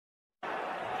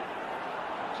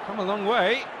come a long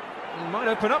way. He might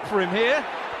open up for him here.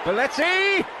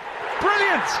 Belletti!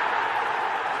 Brilliant!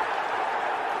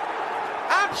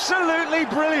 Absolutely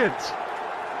brilliant!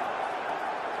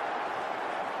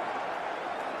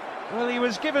 Well, he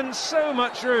was given so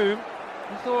much room.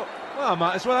 I thought, well, I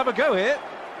might as well have a go here.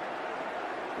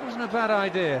 It wasn't a bad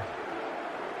idea.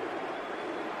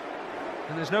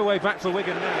 And there's no way back for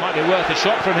Wigan now. Might be worth a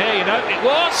shot from here, you know. It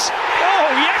was! Oh,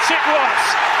 yes, it was!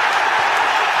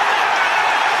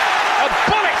 A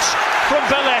bullet from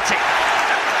Belletti.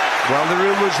 Well, the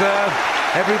room was there.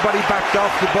 Everybody backed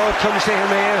off. The ball comes to him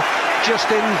here,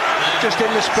 just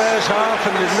in the Spurs half,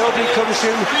 and there's nobody comes to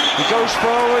him. He goes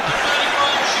forward,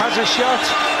 has a shot.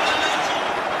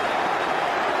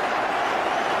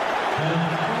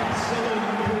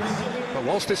 But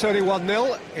whilst it's only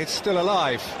 1-0, it's still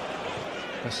alive.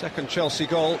 A second Chelsea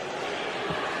goal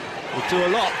would do a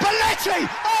lot. Belletti!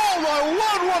 Oh my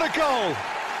word, what a goal!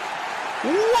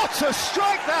 What a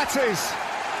strike that is!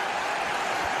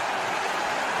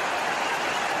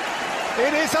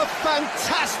 It is a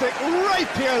fantastic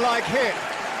rapier-like hit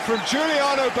from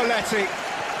Juliano Belletti.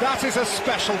 That is a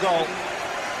special goal.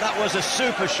 That was a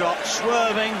super shot,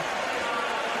 swerving.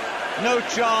 No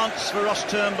chance for Ross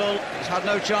Turnbull. He's had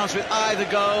no chance with either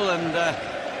goal, and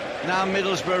now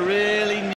Middlesbrough really